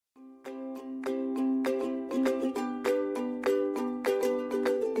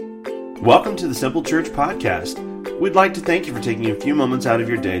Welcome to the Simple Church Podcast. We'd like to thank you for taking a few moments out of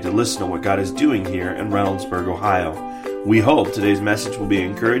your day to listen to what God is doing here in Reynoldsburg, Ohio. We hope today's message will be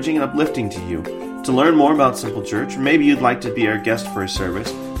encouraging and uplifting to you. To learn more about Simple Church, or maybe you'd like to be our guest for a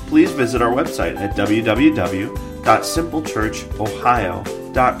service, please visit our website at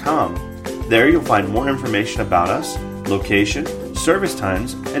www.simplechurchohio.com. There you'll find more information about us, location, service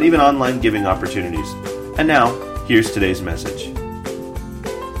times, and even online giving opportunities. And now, here's today's message.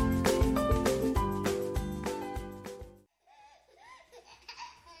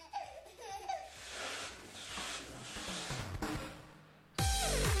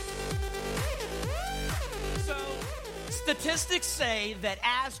 Statistics say that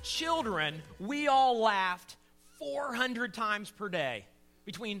as children, we all laughed 400 times per day.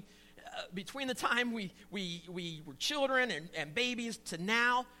 Between the time we were children and babies to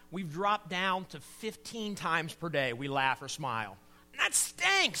now, we've dropped down to 15 times per day we laugh or smile. And that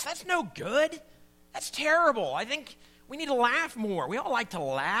stinks. That's no good. That's terrible. I think we need to laugh more. We all like to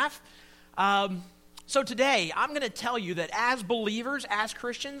laugh. So today, I'm going to tell you that as believers, as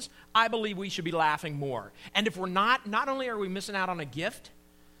Christians, I believe we should be laughing more. And if we're not only are we missing out on a gift,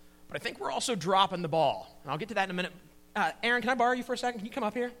 but I think we're also dropping the ball. And I'll get to that in a minute. Aaron, can I borrow you for a second? Can you come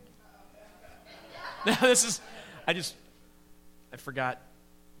up here? I forgot to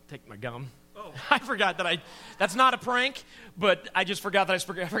take my gum. Oh. I forgot that that's not a prank, but I just forgot that I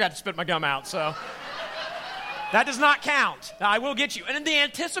forgot to spit my gum out, so... That does not count. I will get you. And in the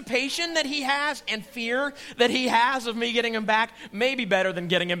anticipation that he has and fear that he has of me getting him back may be better than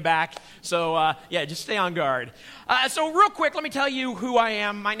getting him back. So, just stay on guard. So real quick, let me tell you who I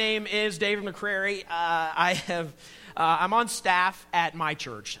am. My name is David McCreary. I'm on staff at my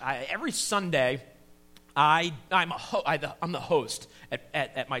church. Every Sunday, I'm the host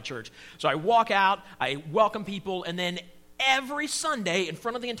at my church. So I walk out, I welcome people, and then every Sunday, in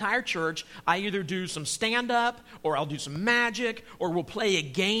front of the entire church, I either do some stand-up, or I'll do some magic, or we'll play a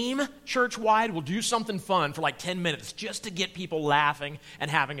game church-wide. We'll do something fun for like 10 minutes just to get people laughing and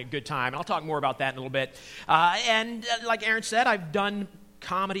having a good time. And I'll talk more about that in a little bit. Like Aaron said, I've done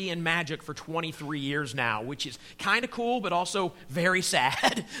comedy and magic for 23 years now, which is kind of cool, but also very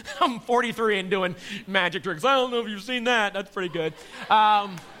sad. I'm 43 and doing magic tricks. I don't know if you've seen that. That's pretty good.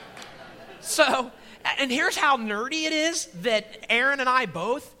 And here's how nerdy it is that Aaron and I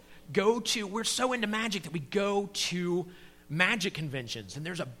both we're so into magic that we go to magic conventions. And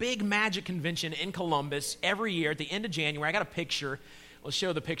there's a big magic convention in Columbus every year at the end of January. I got a picture. Let's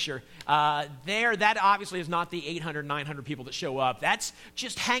show the picture. That obviously is not the 800, 900 people that show up. That's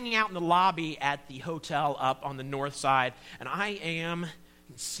just hanging out in the lobby at the hotel up on the north side. And you can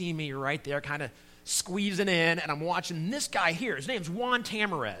see me right there kind of squeezing in, and I'm watching this guy here. His name's Juan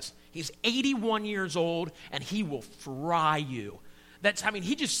Tamarez. He's 81 years old, and he will fry you.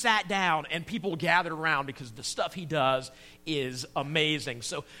 He just sat down, and people gathered around because the stuff he does is amazing.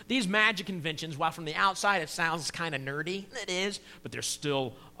 So these magic conventions, while from the outside it sounds kind of nerdy, it is, but they're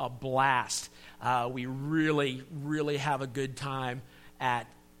still a blast. We really, really have a good time at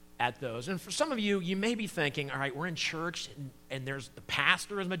those. And for some of you, you may be thinking, all right, we're in church, and there's the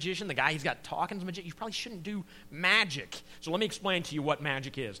pastor is a magician, the guy he's got talking is a magician. You probably shouldn't do magic. So let me explain to you what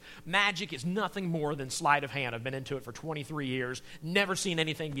magic is. Magic is nothing more than sleight of hand. I've been into it for 23 years, never seen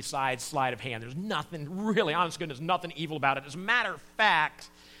anything besides sleight of hand. There's nothing, really, honest goodness, nothing evil about it. As a matter of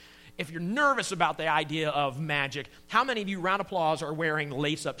fact, if you're nervous about the idea of magic, how many of you, round of applause, are wearing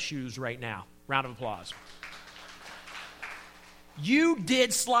lace-up shoes right now? Round of applause. You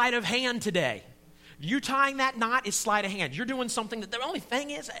did sleight of hand today. You tying that knot is sleight of hand. You're doing something that the only thing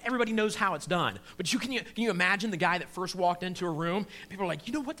is everybody knows how it's done. But can you imagine the guy that first walked into a room? People are like,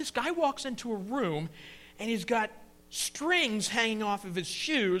 you know what? This guy walks into a room and he's got strings hanging off of his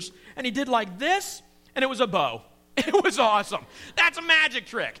shoes and he did like this and it was a bow. It was awesome. That's a magic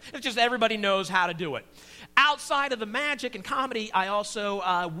trick. It's just everybody knows how to do it. Outside of the magic and comedy, I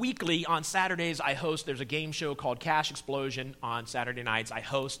also, weekly on Saturdays, there's a game show called Cash Explosion on Saturday nights. I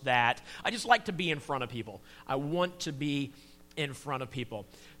host that. I just like to be in front of people. I want to be in front of people.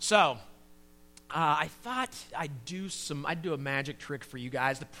 So, I thought I'd do a magic trick for you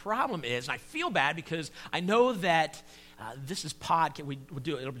guys. The problem is, and I feel bad because I know that this is it'll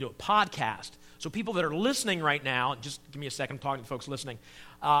do a podcast. So people that are listening right now, just give me a second, I'm talking to folks listening.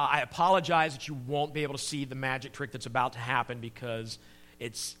 I apologize that you won't be able to see the magic trick that's about to happen because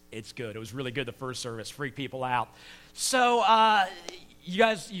it's good. It was really good the first service, freaked people out. So you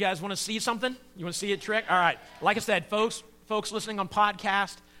guys want to see something? You want to see a trick? All right. Like I said, folks listening on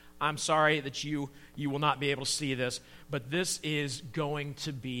podcast, I'm sorry that you will not be able to see this, but this is going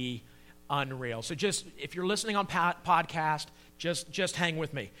to be unreal. So just, if you're listening on podcast, just hang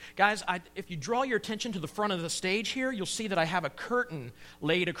with me. Guys, if you draw your attention to the front of the stage here, you'll see that I have a curtain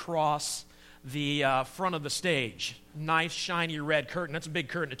laid across the front of the stage. Nice, shiny red curtain. That's a big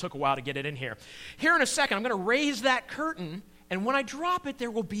curtain. It took a while to get it in here. Here in a second, I'm going to raise that curtain, and when I drop it,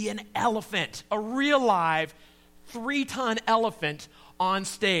 there will be an elephant, a real live 3-ton elephant on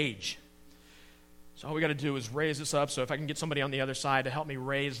stage. So all we got to do is raise this up. So if I can get somebody on the other side to help me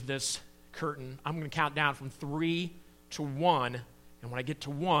raise this curtain, I'm going to count down from 3 to 1, and when I get to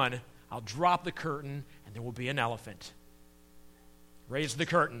 1, I'll drop the curtain, and there will be an elephant. Raise the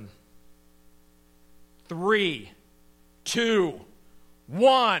curtain. 3, 2,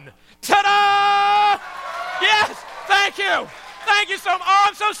 1. Ta-da! Yes, thank you. Thank you so much. Oh,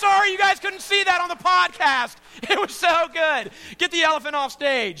 I'm so sorry you guys couldn't see that on the podcast. It was so good. Get the elephant off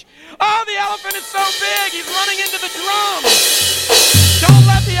stage. Oh, the elephant is so big. He's running into the drums. Don't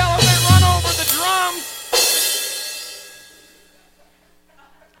let the elephant run over the drums.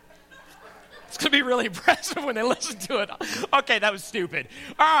 It's going to be really impressive when they listen to it. Okay, that was stupid.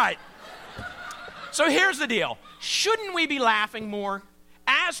 All right. So here's the deal. Shouldn't we be laughing more?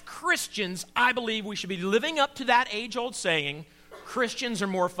 As Christians, I believe we should be living up to that age-old saying, Christians are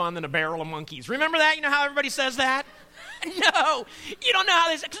more fun than a barrel of monkeys. Remember that? You know how everybody says that? No, you don't know how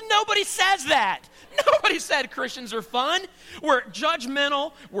they say it, because nobody says that. Nobody said Christians are fun. We're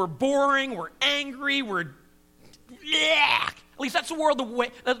judgmental, we're boring, we're angry, we're... Yeah. At least that's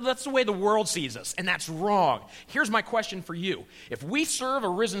the way the world sees us, and that's wrong. Here's my question for you. If we serve a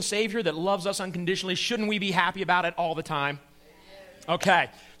risen Savior that loves us unconditionally, shouldn't we be happy about it all the time? Okay,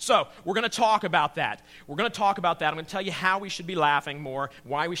 so we're going to talk about that. I'm going to tell you how we should be laughing more,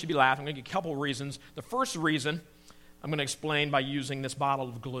 why we should be laughing. I'm going to give you a couple of reasons. The first reason I'm going to explain by using this bottle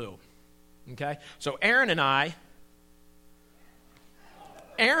of glue. Okay, so Aaron and I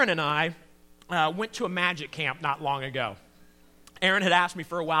went to a magic camp not long ago. Aaron had asked me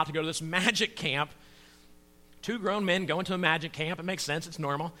for a while to go to this magic camp. 2 grown men going to a magic camp. It makes sense. It's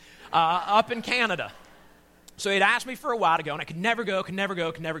normal. Up in Canada. So he'd asked me for a while to go, and I could never go.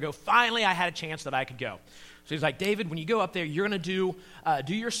 Finally, I had a chance that I could go. So he's like, David, when you go up there, you're going to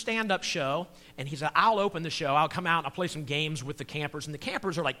do your stand-up show. And he said, I'll open the show. I'll come out and I'll play some games with the campers. And the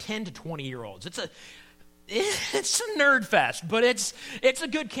campers are like 10 to 20-year-olds. It's a nerd fest, but it's a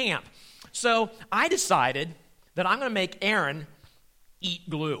good camp. So I decided that I'm going to make Aaron eat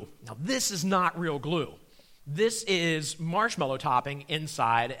glue. Now, this is not real glue. This is marshmallow topping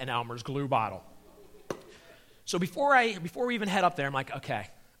inside an Elmer's glue bottle. So before we even head up there, I'm like, okay,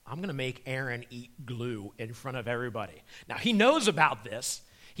 I'm going to make Aaron eat glue in front of everybody. Now, he knows about this.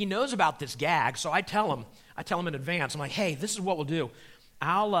 He knows about this gag, so I tell him in advance. I'm like, hey, this is what we'll do.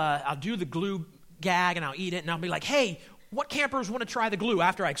 I'll do the glue gag, and I'll eat it, and I'll be like, hey, what campers want to try the glue?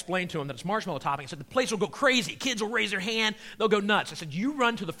 After I explained to them that it's marshmallow topping, I said, the place will go crazy. Kids will raise their hand. They'll go nuts. I said, you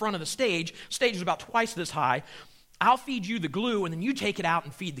run to the front of the stage. Stage is about twice this high. I'll feed you the glue, and then you take it out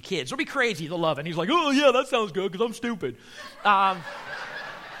and feed the kids. It'll be crazy. They'll love it. And he's like, oh, yeah, that sounds good because I'm stupid. Aaron,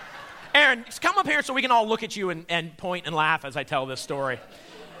 come up here so we can all look at you and point and laugh as I tell this story.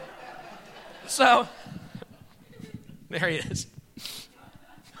 So, there he is.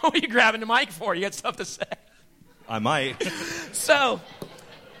 What are you grabbing the mic for? You got stuff to say? I might. So,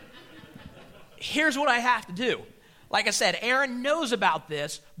 here's what I have to do. Like I said, Aaron knows about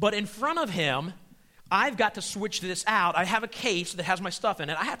this, but in front of him, I've got to switch this out. I have a case that has my stuff in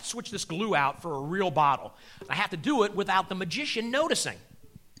it. I have to switch this glue out for a real bottle. I have to do it without the magician noticing.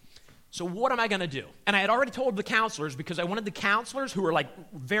 So what am I going to do? And I had already told the counselors, because I wanted the counselors, who are like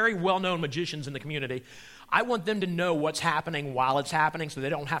very well-known magicians in the community, I want them to know what's happening while it's happening so they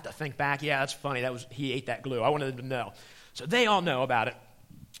don't have to think back, yeah, that's funny, he ate that glue. I wanted them to know. So they all know about it.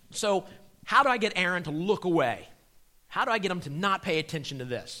 So how do I get Aaron to look away? How do I get him to not pay attention to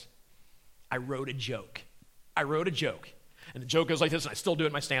this? I wrote a joke. And the joke goes like this, and I still do it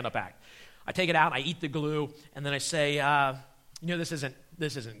in my stand-up act. I take it out, I eat the glue, and then I say, this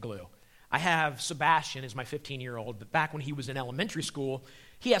isn't glue. I have Sebastian, is my 15-year-old, but back when he was in elementary school,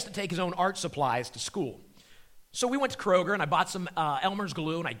 he has to take his own art supplies to school. So we went to Kroger, and I bought some Elmer's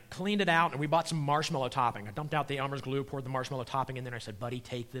glue, and I cleaned it out, and we bought some marshmallow topping. I dumped out the Elmer's glue, poured the marshmallow topping in there, and I said, buddy,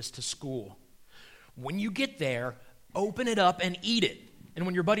 take this to school. When you get there, open it up and eat it. And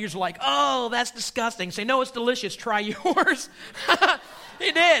when your buddies are like, oh, that's disgusting, say, no, it's delicious, try yours.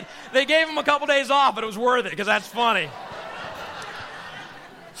 He did. They gave him a couple days off, but it was worth it, because that's funny.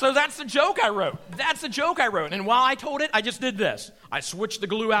 So that's the joke I wrote. And while I told it, I just did this. I switched the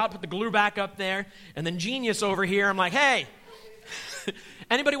glue out, put the glue back up there, and then genius over here, I'm like, hey.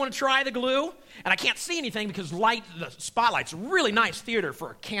 Anybody want to try the glue? And I can't see anything because the spotlight's a really nice theater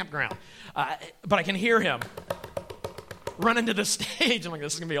for a campground. But I can hear him running to the stage. I'm like,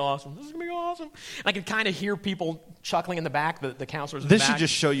 this is going to be awesome. This is going to be awesome. And I can kind of hear people chuckling in the back, the counselors in the back. This should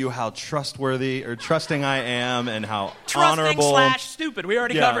just show you how trustworthy or trusting I am and how Trusting honorable. / stupid. We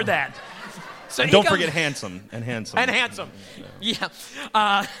already covered that. So don't forget handsome. Yeah.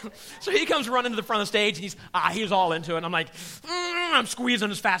 So he comes running to the front of the stage, and he's all into it. And I'm like, I'm squeezing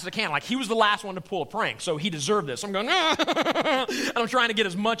as fast as I can. Like, he was the last one to pull a prank, so he deserved this. I'm going, and I'm trying to get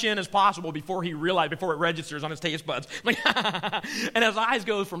as much in as possible before it registers on his taste buds. I'm like, and his eyes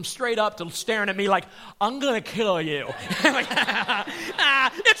go from straight up to staring at me like, I'm going to kill you. I'm like,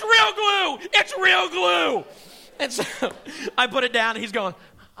 it's real glue. It's real glue. And so I put it down, and he's going,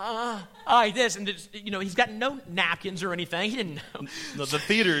 like this, and he's got no napkins or anything. He didn't know. No, the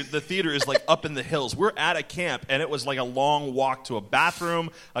theater is like up in the hills. We're at a camp, and it was like a long walk to a bathroom,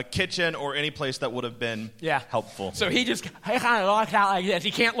 a kitchen, or any place that would have been helpful. So he kind of walks out like this.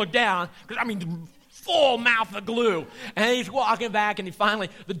 He can't look down because full mouth of glue, and he's walking back, and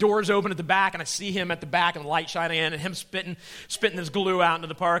the doors open at the back, and I see him at the back, and the light shining in, and him spitting this glue out into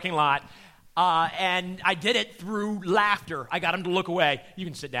the parking lot. And I did it through laughter. I got him to look away. You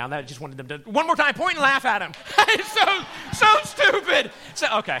can sit down. I just wanted them to, one more time, point and laugh at him. It's so stupid. So,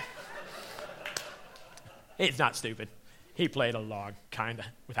 okay. It's not stupid. He played along, kind of,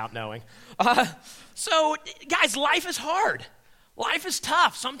 without knowing. So, guys, life is hard. Life is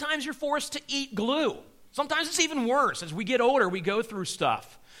tough. Sometimes you're forced to eat glue. Sometimes it's even worse. As we get older, we go through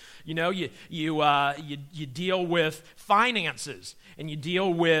stuff. You deal with finances, and you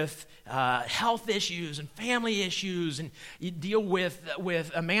deal with health issues and family issues, and you deal with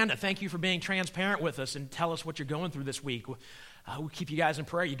Amanda. Thank you for being transparent with us and tell us what you're going through this week. We keep you guys in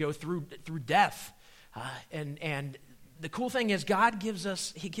prayer. You go through death, and the cool thing is God gives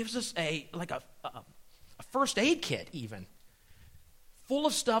us a first aid kit, even full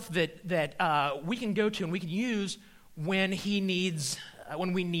of stuff that we can go to and we can use when we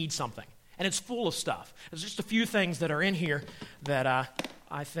need something. And it's full of stuff. There's just a few things that are in here that I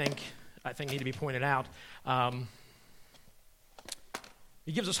think need to be pointed out.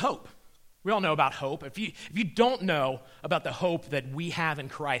 He gives us hope. We all know about hope. If you don't know about the hope that we have in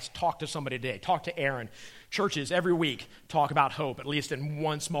Christ, talk to somebody today. Talk to Aaron. Churches every week talk about hope, at least in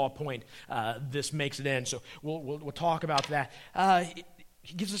one small point. This makes it in. So we'll talk about that.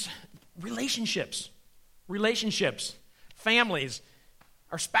 He gives us relationships, families,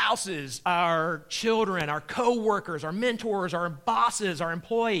 our spouses, our children, our co-workers, our mentors, our bosses, our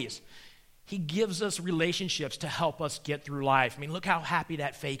employees. He gives us relationships to help us get through life. Look how happy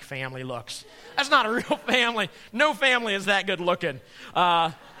that fake family looks. That's not a real family. No family is that good looking.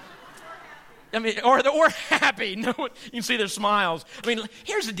 Or happy. No, you can see their smiles.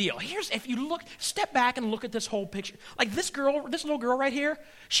 Here's the deal. If you step back and look at this whole picture. Like this little girl right here,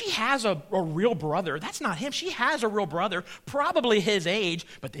 she has a real brother. That's not him. She has a real brother, probably his age,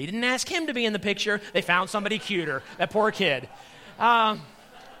 but they didn't ask him to be in the picture. They found somebody cuter. That poor kid.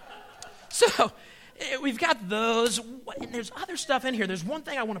 So we've got those. And there's other stuff in here. There's one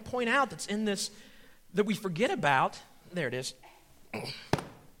thing I want to point out that's in this that we forget about. There it is.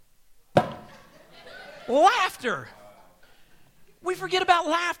 Laughter. We forget about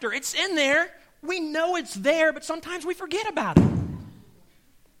laughter. It's in there. We know it's there, but sometimes we forget about it.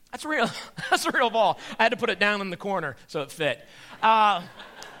 That's real. That's a real ball. I had to put it down in the corner so it fit.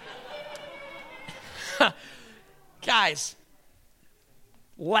 Guys,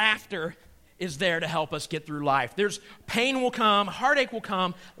 laughter is there to help us get through life. Pain will come, heartache will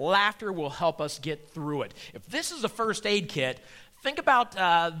come, laughter will help us get through it. If this is a first aid kit, think about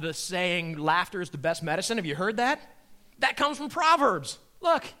the saying, laughter is the best medicine. Have you heard that? That comes from Proverbs.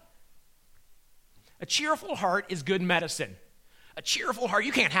 Look, a cheerful heart is good medicine. A cheerful heart,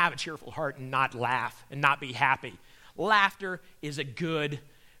 you can't have a cheerful heart and not laugh and not be happy. Laughter is a good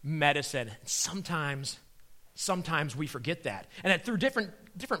medicine. Sometimes we forget that. And through different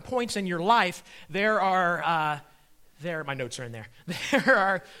points in your life, there are my notes are in there.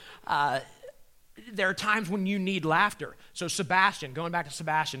 There are times when you need laughter. So Sebastian, going back to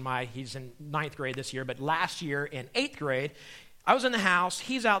Sebastian, he's in 9th grade this year, but last year in 8th grade, I was in the house,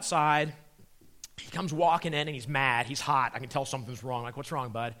 he's outside, he comes walking in and he's mad, he's hot, I can tell something's wrong. I'm like, what's wrong,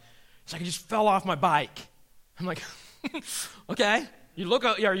 bud? He's like, I just fell off my bike. I'm like, okay,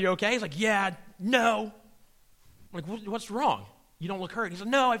 are you okay? He's like, yeah, no. I'm like, what's wrong? You don't look hurt. He said,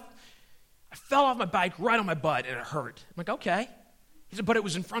 no, I fell off my bike right on my butt and it hurt. I'm like, okay. He said, but it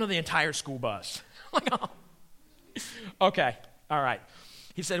was in front of the entire school bus. I'm like, oh. Okay, all right.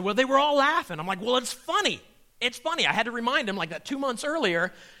 He said, well, they were all laughing. I'm like, well, it's funny. It's funny. I had to remind him like that 2 months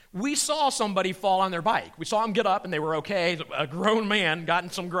earlier, we saw somebody fall on their bike. We saw him get up, and they were okay. A grown man got in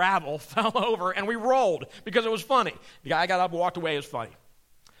some gravel, fell over, and we rolled because it was funny. The guy got up, walked away. It was funny.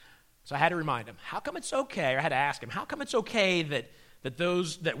 So I had to remind him, how come it's okay, or I had to ask him, how come it's okay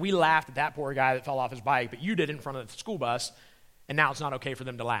that we laughed at that poor guy that fell off his bike, but you did it in front of the school bus, and now it's not okay for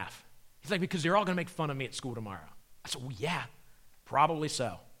them to laugh? He's like, because they're all going to make fun of me at school tomorrow. I said, well, yeah, probably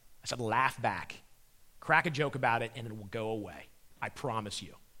so. I said, laugh back. Crack a joke about it, and it will go away. I promise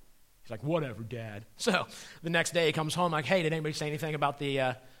you. He's like, whatever, Dad. So the next day he comes home like, hey, did anybody say anything about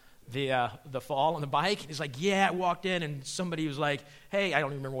the fall on the bike? He's like, yeah, I walked in, and somebody was like, hey, I don't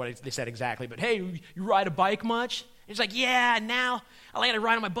even remember what they said exactly, but hey, you ride a bike much? He's like, yeah, now I like to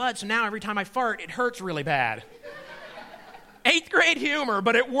ride on my butt, so now every time I fart, it hurts really bad. 8th grade humor,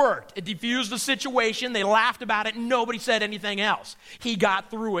 but it worked. It diffused the situation. They laughed about it, and nobody said anything else. He got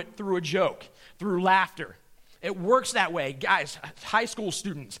through it through a joke, through laughter. It works that way. Guys, high school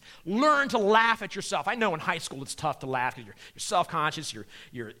students, learn to laugh at yourself. I know in high school it's tough to laugh because you're self-conscious,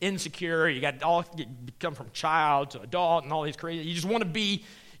 you're insecure, you come from child to adult and all these crazy. You just want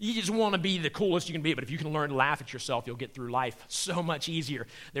to be the coolest you can be, but if you can learn to laugh at yourself, you'll get through life so much easier.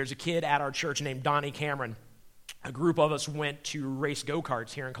 There's a kid at our church named Donnie Cameron. A group of us went to race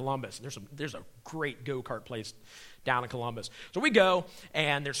go-karts here in Columbus. There's a great go-kart place down in Columbus. So we go,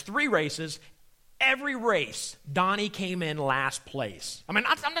 and there's 3 races. Every race, Donnie came in last place. I mean,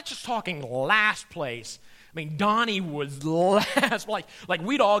 I'm not just talking last place. I mean, Donnie was last. Like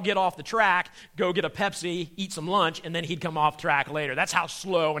we'd all get off the track, go get a Pepsi, eat some lunch, and then he'd come off track later. That's how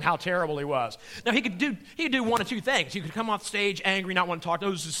slow and how terrible he was. Now, he could do one of 2 things. He could come off stage angry, not want to talk.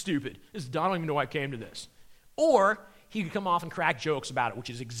 Oh, this is stupid. I don't even know why I came to this. Or he could come off and crack jokes about it, which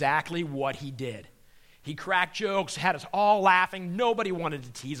is exactly what he did. He cracked jokes, had us all laughing. Nobody wanted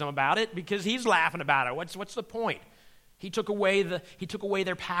to tease him about it because he's laughing about it. What's the point? He took away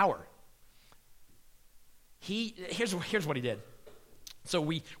their power. Here's what he did. So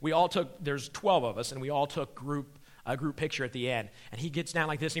we all took, there's 12 of us, and we all took a group picture at the end. And he gets down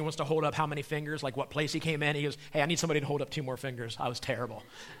like this, and he wants to hold up how many fingers, like what place he came in. He goes, hey, I need somebody to hold up 2 more fingers. I was terrible.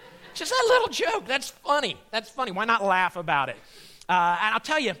 Just that little joke. That's funny. Why not laugh about it? And I'll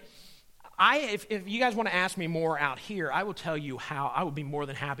tell you, if you guys want to ask me more out here, I will tell you I would be more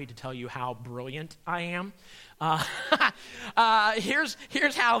than happy to tell you how brilliant I am.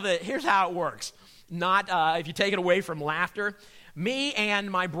 Here's how it works. Not if you take it away from laughter. Me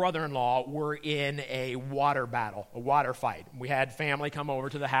and my brother-in-law were in a water battle, a water fight. We had family come over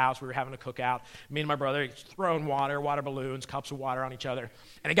to the house. We were having a cookout. Me and my brother throwing water balloons, cups of water on each other.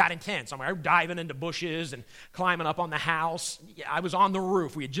 And it got intense. I was diving into bushes and climbing up on the house. I was on the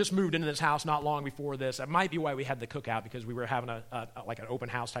roof. We had just moved into this house not long before this. That might be why we had the cookout, because we were having like an open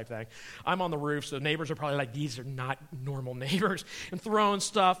house type thing. I'm on the roof, so the neighbors are probably like, these are not normal neighbors, and throwing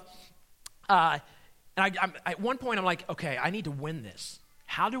stuff. And at one point, I'm like, okay, I need to win this.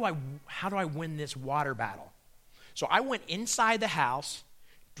 How do I win this water battle? So I went inside the house,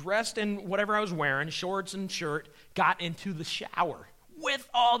 dressed in whatever I was wearing, shorts and shirt, got into the shower with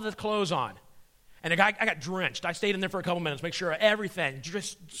all the clothes on. And I got drenched. I stayed in there for a couple minutes, make sure everything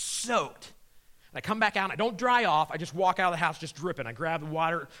just soaked. And I come back out, and I don't dry off. I just walk out of the house just dripping. I grab the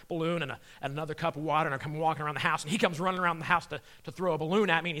water balloon and another cup of water, and I come walking around the house, and he comes running around the house to throw a balloon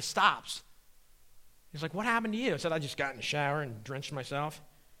at me, and he stops. He's like, what happened to you? I said, I just got in the shower and drenched myself.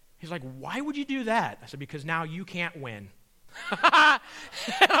 He's like, why would you do that? I said, because now you can't win. And I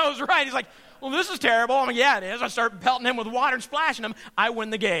was right. He's like, well, this is terrible. I'm like, yeah, it is. I start pelting him with water and splashing him. I win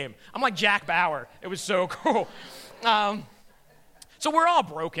the game. I'm like Jack Bauer. It was so cool. So we're all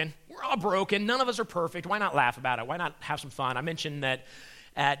broken. None of us are perfect. Why not laugh about it? Why not have some fun? I mentioned that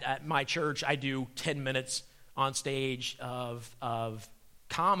at my church, I do 10 minutes on stage of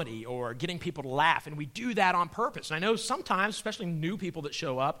comedy or getting people to laugh, and we do that on purpose. And I know sometimes, especially new people that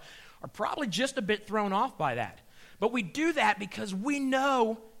show up, are probably just a bit thrown off by that. But we do that because we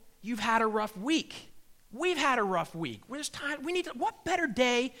know you've had a rough week. We've had a rough week. What better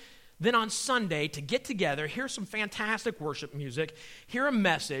day than on Sunday to get together, hear some fantastic worship music, hear a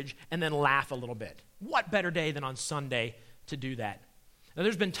message, and then laugh a little bit? What better day than on Sunday to do that? Now,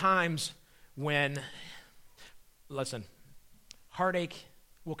 there's been times when, listen, heartache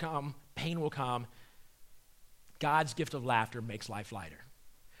will come, pain will come. God's gift of laughter makes life lighter.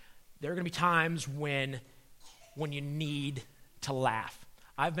 There are going to be times when you need to laugh.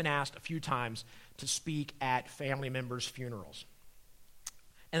 I've been asked a few times to speak at family members' funerals.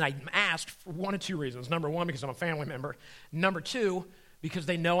 And I'm asked for 1 of 2 reasons. Number 1, because I'm a family member. Number 2, because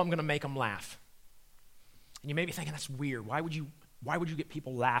they know I'm going to make them laugh. And you may be thinking, that's weird. Why would you get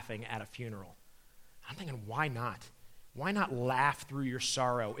people laughing at a funeral? I'm thinking, why not? Why not laugh through your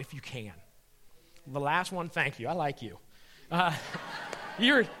sorrow if you can? The last one, thank you. I like you.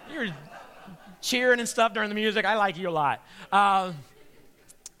 You're cheering and stuff during the music. I like you a lot. The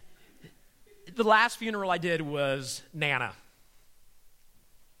last funeral I did was Nana.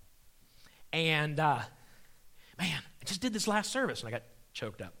 And, man, I just did this last service, and I got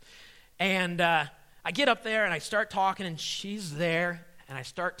choked up. And I get up there, and I start talking, and she's there, and I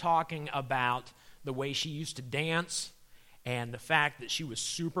start talking about the way she used to dance and the fact that she was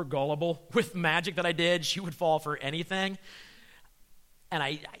super gullible with magic that I did. She would fall for anything. And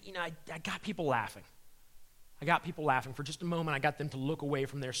I got people laughing. I got people laughing. For just a moment, I got them to look away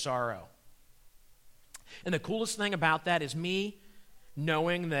from their sorrow. And the coolest thing about that is me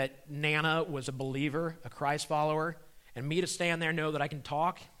knowing that Nana was a believer, a Christ follower, and me to stand there know that I can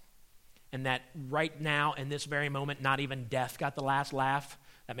talk, and that right now, in this very moment, not even death got the last laugh.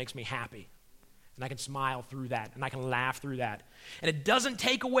 That makes me happy. And I can smile through that, and I can laugh through that. And it doesn't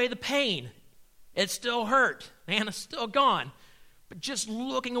take away the pain. It still hurt. Nana's still gone. But just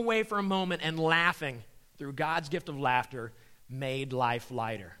looking away for a moment and laughing through God's gift of laughter made life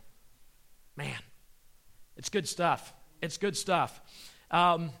lighter. Man, it's good stuff. It's good stuff.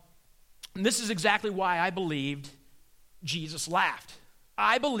 And this is exactly why I believed Jesus laughed.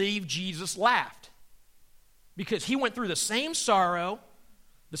 I believe Jesus laughed because he went through the same sorrow,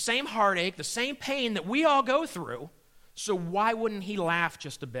 the same heartache, the same pain that we all go through, so why wouldn't he laugh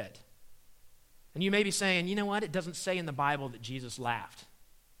just a bit? And you may be saying, you know what? It doesn't say in the Bible that Jesus laughed.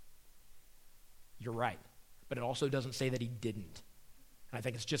 You're right. But it also doesn't say that he didn't. And I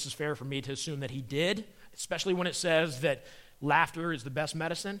think it's just as fair for me to assume that he did, especially when it says that laughter is the best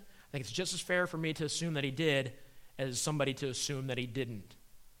medicine. I think it's just as fair for me to assume that he did as somebody to assume that he didn't.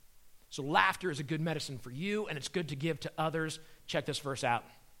 So laughter is a good medicine for you, and it's good to give to others. Check this verse out.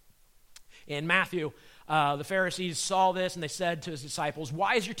 In Matthew, the Pharisees saw this, and they said to his disciples,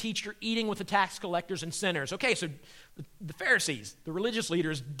 "Why is your teacher eating with the tax collectors and sinners?" Okay, so the Pharisees, the religious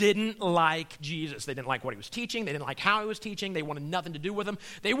leaders, didn't like Jesus. They didn't like what he was teaching. They didn't like how he was teaching. They wanted nothing to do with him.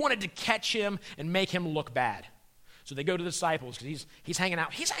 They wanted to catch him and make him look bad. So they go to the disciples because he's hanging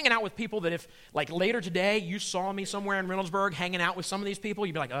out. He's hanging out with people that if, like later today, you saw me somewhere in Reynoldsburg hanging out with some of these people,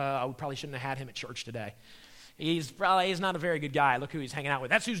 you'd be like, I probably shouldn't have had him at church today. He's not a very good guy. Look who he's hanging out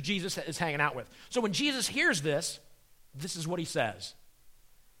with. That's who Jesus is hanging out with. So when Jesus hears this is what he says.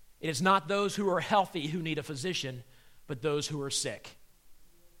 It is not those who are healthy who need a physician, but those who are sick.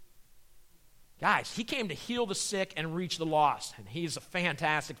 Guys, he came to heal the sick and reach the lost, and he's a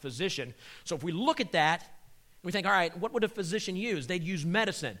fantastic physician. So if we look at that, we think, all right, what would a physician use? They'd use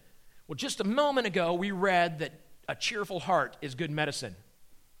medicine. Well, just a moment ago, we read that a cheerful heart is good medicine.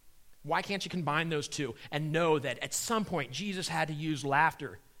 Why can't you combine those two and know that at some point Jesus had to use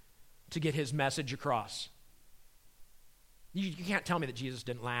laughter to get his message across? You can't tell me that Jesus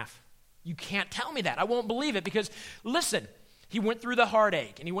didn't laugh. You can't tell me that. I won't believe it because, listen, he went through the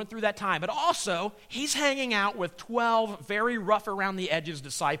heartache and he went through that time, but also he's hanging out with 12 very rough around the edges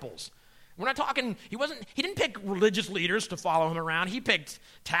disciples. We're not talking, he didn't pick religious leaders to follow him around. He picked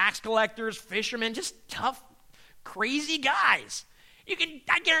tax collectors, fishermen, just tough, crazy guys.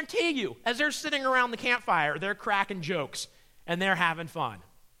 I guarantee you, as they're sitting around the campfire, they're cracking jokes and they're having fun.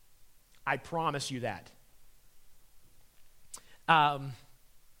 I promise you that. I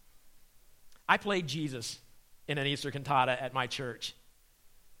played Jesus in an Easter cantata at my church.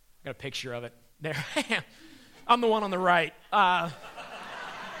 I got a picture of it. There I am. I'm the one on the right.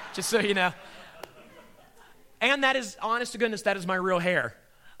 Just so you know. And that is, honest to goodness, that is my real hair.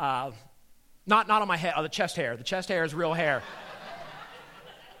 Not on my head, the chest hair. The chest hair is real hair.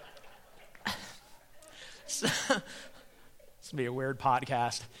 This will be a weird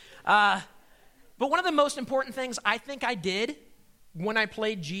podcast. But one of the most important things I think I did when I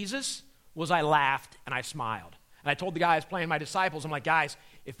played Jesus was I laughed and I smiled. And I told the guys playing my disciples, I'm like, guys,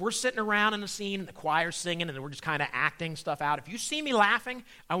 if we're sitting around in a scene and the choir's singing and we're just kind of acting stuff out, if you see me laughing,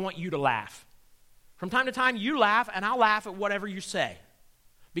 I want you to laugh. From time to time, you laugh and I'll laugh at whatever you say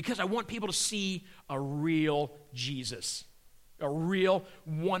because I want people to see a real Jesus. A real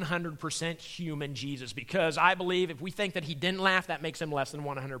 100% human Jesus, because I believe if we think that he didn't laugh, that makes him less than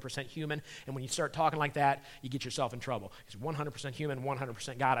 100% human, and when you start talking like that, you get yourself in trouble. He's 100% human,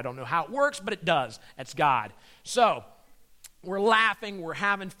 100% God. I don't know how it works, but it does. That's God. So, we're laughing, we're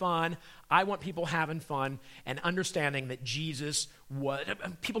having fun. I want people having fun and understanding that Jesus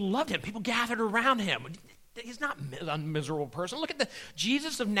people loved him. People gathered around him. He's not a miserable person. Look at the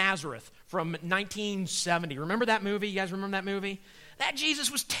Jesus of Nazareth from 1970. Remember that movie? You guys remember that movie? That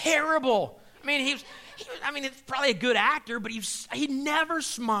Jesus was terrible. I mean, he's probably a good actor, but he never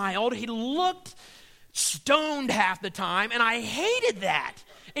smiled. He looked stoned half the time, and I hated that.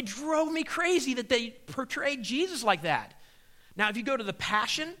 It drove me crazy that they portrayed Jesus like that. Now, if you go to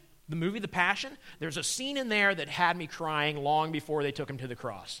the movie The Passion, there's a scene in there that had me crying long before they took him to the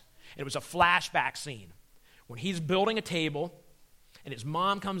cross. It was a flashback scene when he's building a table, and his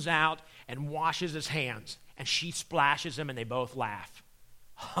mom comes out and washes his hands, and she splashes him, and they both laugh.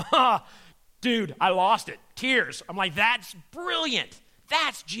 Dude, I lost it. Tears. I'm like, that's brilliant.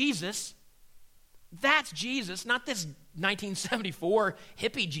 That's Jesus. That's Jesus, not this 1974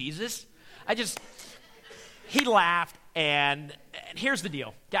 hippie Jesus. He laughed, and here's the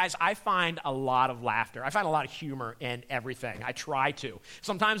deal. Guys, I find a lot of laughter. I find a lot of humor in everything. I try to.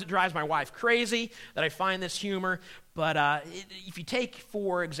 Sometimes it drives my wife crazy that I find this humor, but if you take,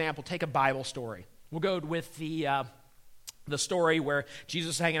 for example, take a Bible story. We'll go with the story where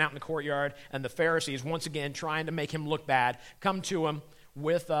Jesus is hanging out in the courtyard, and the Pharisees, once again, trying to make him look bad, come to him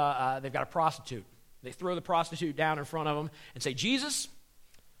with, they've got a prostitute. They throw the prostitute down in front of him and say, Jesus,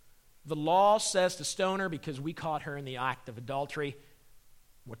 the law says to stone her because we caught her in the act of adultery.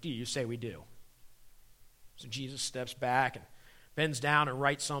 What do you say we do? So Jesus steps back and bends down and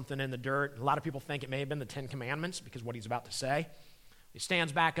writes something in the dirt. A lot of people think it may have been the Ten Commandments because of what he's about to say. He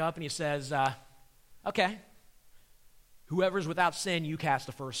stands back up and he says, okay, whoever's without sin, you cast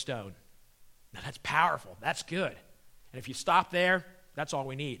the first stone. Now that's powerful. That's good. And if you stop there, that's all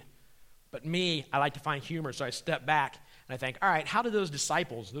we need. But me, I like to find humor, so I step back and I think, all right, how did those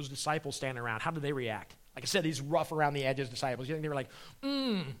disciples standing around, how did they react? Like I said, these rough around the edges disciples, you think they were like,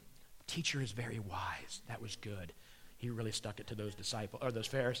 teacher is very wise. That was good. He really stuck it to those disciples, or those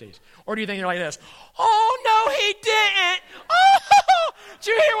Pharisees. Or do you think they're like this? Oh, no, he didn't. Oh, did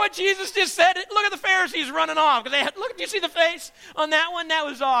you hear what Jesus just said? Look at the Pharisees running off. Look, do you see the face on that one? That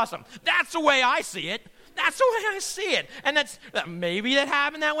was awesome. That's the way I see it. That's the way I see it. And maybe that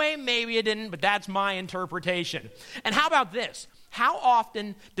happened that way, maybe it didn't, but that's my interpretation. And how about this? How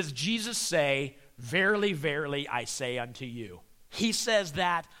often does Jesus say, verily, verily, I say unto you? He says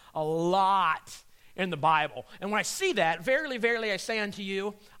that a lot in the Bible. And when I see that, verily, verily, I say unto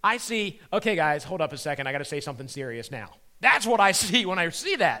you, I see, okay, guys, hold up a second. I got to say something serious now. That's what I see when I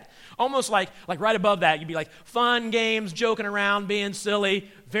see that. Almost like right above that, you'd be like, fun games, joking around, being silly.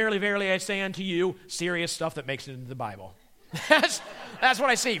 Verily, verily, I say unto you, serious stuff that makes it into the Bible. That's what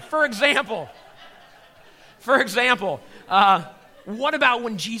I see. For example, what about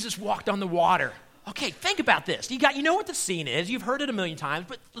when Jesus walked on the water? Okay, think about this. You know what the scene is. You've heard it a million times,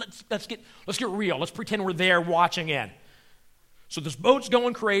 but let's get real. Let's pretend we're there watching in. So this boat's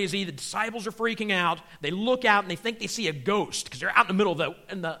going crazy. The disciples are freaking out. They look out and they think they see a ghost because they're out in the middle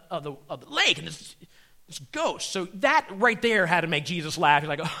of the lake and this ghost. So that right there had to make Jesus laugh. He's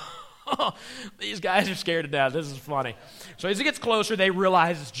like, oh, these guys are scared to death. This is funny. So as he gets closer, they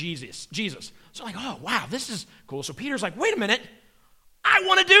realize it's Jesus. So like, oh wow, this is cool. So Peter's like, wait a minute, I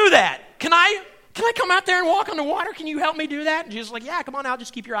want to do that. Can I come out there and walk on the water? Can you help me do that? And Jesus is like, yeah, come on out.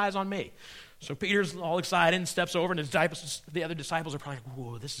 Just keep your eyes on me. So Peter's all excited and steps over, and the other disciples are probably like,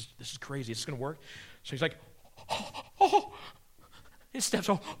 whoa, this is crazy. Is this going to work? So he's like, oh. He steps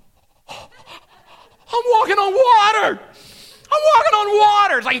over. I'm walking on water.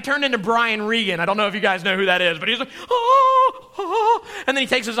 It's like he turned into Brian Regan. I don't know if you guys know who that is, but he's like, oh. And then he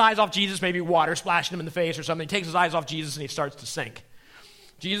takes his eyes off Jesus, maybe water splashing him in the face or something. He takes his eyes off Jesus, and he starts to sink.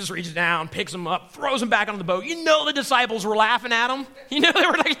 Jesus reaches down, picks him up, throws him back on the boat. You know the disciples were laughing at him. You know they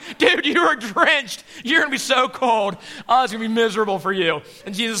were like, dude, you are drenched. You're going to be so cold. Oh, it's going to be miserable for you.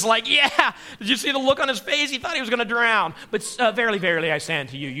 And Jesus is like, yeah. Did you see the look on his face? He thought he was going to drown. But verily, verily, I say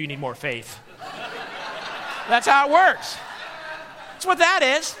unto you, you need more faith. That's how it works. That's what that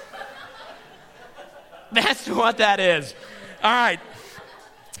is. That's what that is. All right.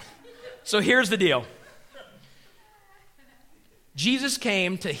 So here's the deal. Jesus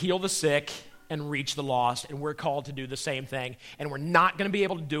came to heal the sick and reach the lost, and we're called to do the same thing, and we're not going to be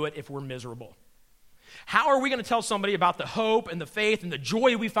able to do it if we're miserable. How are we going to tell somebody about the hope and the faith and the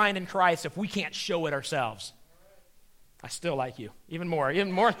joy we find in Christ if we can't show it ourselves? I still like you. Even more.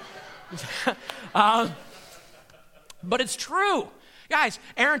 But it's true. Guys,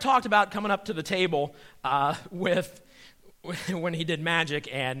 Aaron talked about coming up to the table when he did magic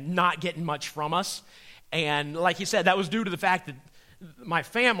and not getting much from us. And like he said, that was due to the fact that my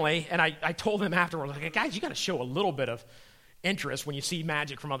family, and I told them afterwards, like, guys, you got to show a little bit of interest when you see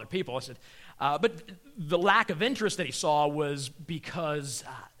magic from other people. I said, but the lack of interest that he saw was because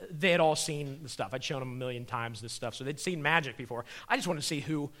they had all seen the stuff. I'd shown them a million times this stuff, so they'd seen magic before. I just wanted to see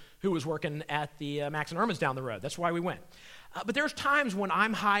who was working at the Max and Irma's down the road. That's why we went. But there's times when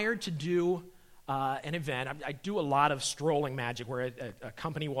I'm hired to do an event. I do a lot of strolling magic where a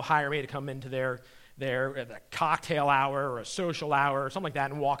company will hire me to come into their there at a cocktail hour or a social hour or something like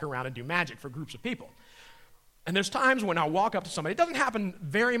that and walk around and do magic for groups of people. And there's times when I'll walk up to somebody. It doesn't happen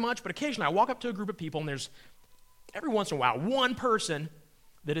very much, but occasionally I walk up to a group of people, and there's every once in a while one person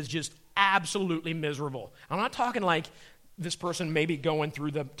that is just absolutely miserable. I'm not talking like this person may be going through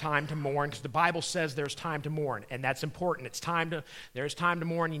the time to mourn, because the Bible says there's time to mourn, and that's important. There's time to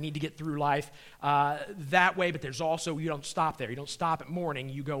mourn. You need to get through life that way, but there's also, you don't stop there. You don't stop at mourning.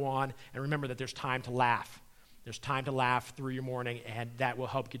 You go on and remember that there's time to laugh. There's time to laugh through your mourning, and that will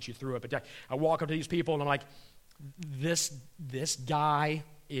help get you through it. But I walk up to these people, and I'm like, this guy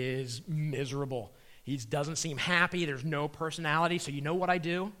is miserable. He doesn't seem happy. There's no personality. So you know what I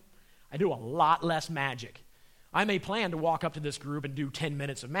do? I do a lot less magic. I may plan to walk up to this group and do 10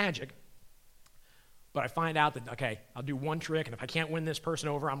 minutes of magic, but I find out that, okay, I'll do one trick, and if I can't win this person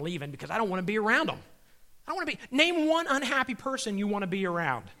over, I'm leaving because I don't want to be around them. Name one unhappy person you want to be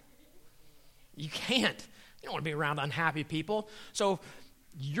around. You can't. You don't want to be around unhappy people. So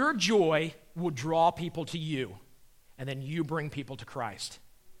your joy will draw people to you, and then you bring people to Christ.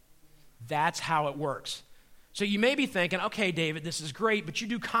 That's how it works. So you may be thinking, okay, David, this is great, but you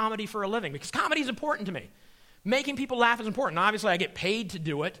do comedy for a living, because comedy is important to me. Making people laugh is important. Obviously, I get paid to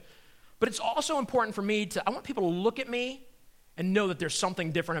do it, but it's also important for me I want people to look at me and know that there's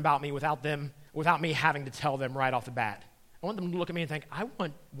something different about me without me having to tell them right off the bat. I want them to look at me and think, I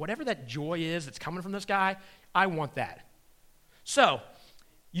want whatever that joy is that's coming from this guy, I want that. So,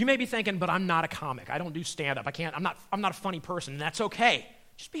 you may be thinking, but I'm not a comic. I don't do stand-up. I'm not a funny person, and that's okay.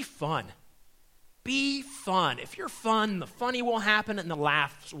 Just be fun. Be fun. If you're fun, the funny will happen and the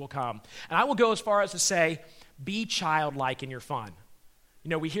laughs will come. And I will go as far as to say, be childlike in your fun. You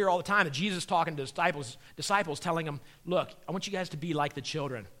know, we hear all the time that Jesus talking to disciples telling them, look, I want you guys to be like the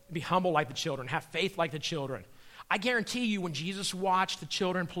children. Be humble like the children. Have faith like the children. I guarantee you when Jesus watched the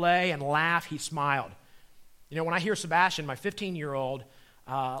children play and laugh, he smiled. You know, when I hear Sebastian, my 15-year-old,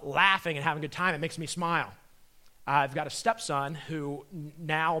 laughing and having a good time, it makes me smile. I've got a stepson who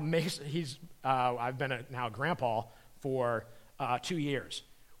now I've been now a grandpa for 2 years.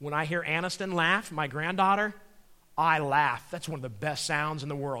 When I hear Aniston laugh, my granddaughter, I laugh. That's one of the best sounds in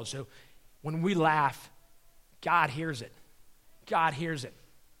the world. So when we laugh, God hears it. God hears it.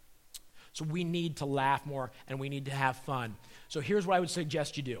 So we need to laugh more, and we need to have fun. So here's what I would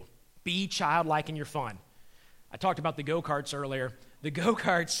suggest you do. Be childlike in your fun. I talked about the go-karts earlier. The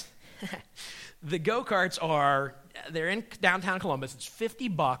go-karts they're in downtown Columbus. It's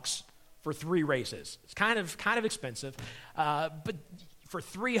 $50 for 3 races. It's kind of expensive, but for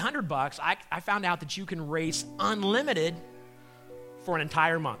 $300, I found out that you can race unlimited for an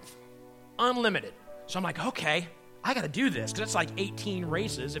entire month. Unlimited. So I'm like, okay, I got to do this, because that's like 18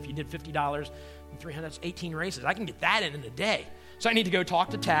 races. If you did $50 and $300, that's 18 races. I can get that in a day. So I need to go talk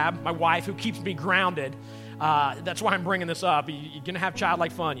to Tab, my wife, who keeps me grounded. That's why I'm bringing this up. You're going to have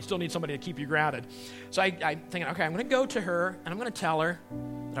childlike fun. You still need somebody to keep you grounded. So I'm thinking, okay, I'm going to go to her, and I'm going to tell her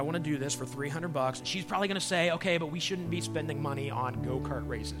that I want to do this for $300. And she's probably going to say, okay, but we shouldn't be spending money on go-kart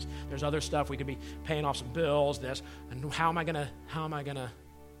races. There's other stuff. We could be paying off some bills, this. And how am I going to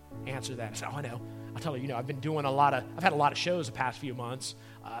answer that? I said, oh, I know. I'll tell her, I've had a lot of shows the past few months.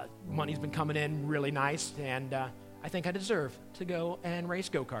 Money's been coming in really nice, and I think I deserve to go and race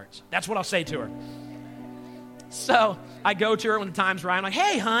go-karts. That's what I'll say to her. So I go to her when the time's right. I'm like,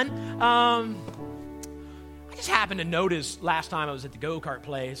 hey, hon, I just happened to notice last time I was at the go-kart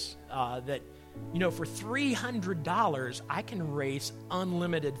place that, for $300, I can race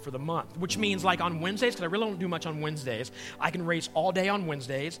unlimited for the month, which means like on Wednesdays, because I really don't do much on Wednesdays, I can race all day on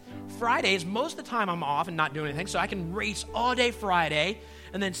Wednesdays. Fridays, most of the time I'm off and not doing anything, so I can race all day Friday.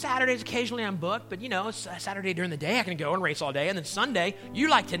 And then Saturdays, occasionally I'm booked, but it's Saturday during the day, I can go and race all day. And then Sunday, you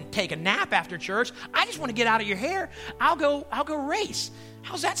like to take a nap after church. I just want to get out of your hair. I'll go race.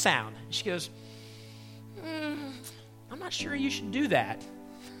 How's that sound? And she goes, I'm not sure you should do that.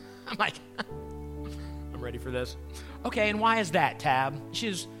 I'm like, I'm ready for this. Okay, and why is that, Tab? She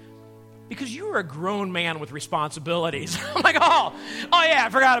goes, because you were a grown man with responsibilities. I'm like, oh yeah, I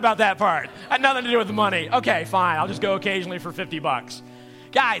forgot about that part. Had nothing to do with the money. Okay, fine, I'll just go occasionally for $50.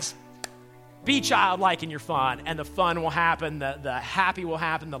 Guys, be childlike in your fun, and the fun will happen, the happy will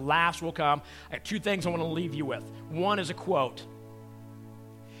happen, the laughs will come. I have 2 things I want to leave you with. One is a quote.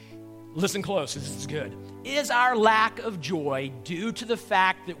 Listen close, this is good. Is our lack of joy due to the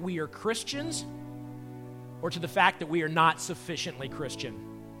fact that we are Christians, or to the fact that we are not sufficiently Christian?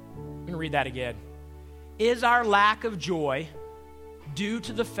 I'm going to read that again. Is our lack of joy due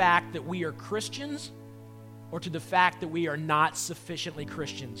to the fact that we are Christians, or to the fact that we are not sufficiently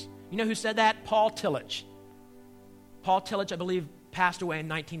Christians? You know who said that? Paul Tillich. Paul Tillich, I believe, passed away in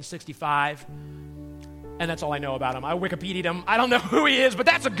 1965. And that's all I know about him. I Wikipedia'd him. I don't know who he is, but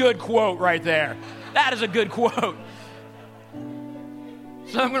that's a good quote right there. That is a good quote.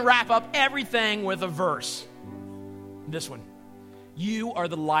 So I'm going to wrap up everything with a verse. This one. You are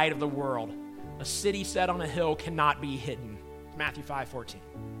the light of the world. A city set on a hill cannot be hidden. Matthew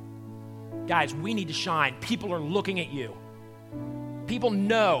 5:14. Guys, we need to shine. People are looking at you. People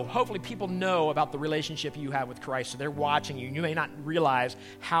know, hopefully people know about the relationship you have with Christ, so they're watching you. You may not realize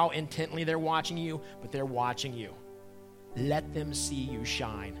how intently they're watching you, but they're watching you. Let them see you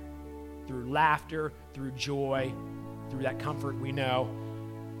shine through laughter, through joy, through that comfort we know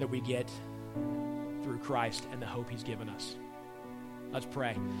that we get through Christ and the hope he's given us. Let's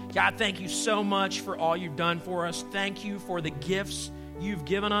pray. God, thank you so much for all you've done for us. Thank you for the gifts you've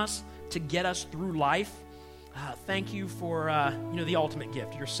given us to get us through life. Thank you for the ultimate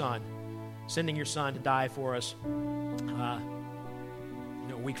gift, your son, sending your son to die for us. A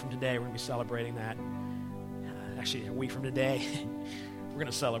week from today, we're going to be celebrating that. Actually, a week from today, we're going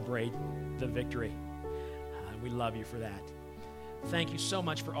to celebrate the victory. We love you for that. Thank you so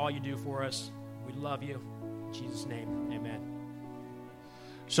much for all you do for us. We love you. In Jesus' name, amen.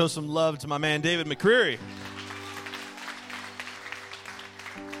 Show some love to my man, David McCreary.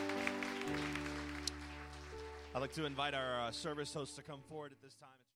 I'd like to invite our service host to come forward at this time.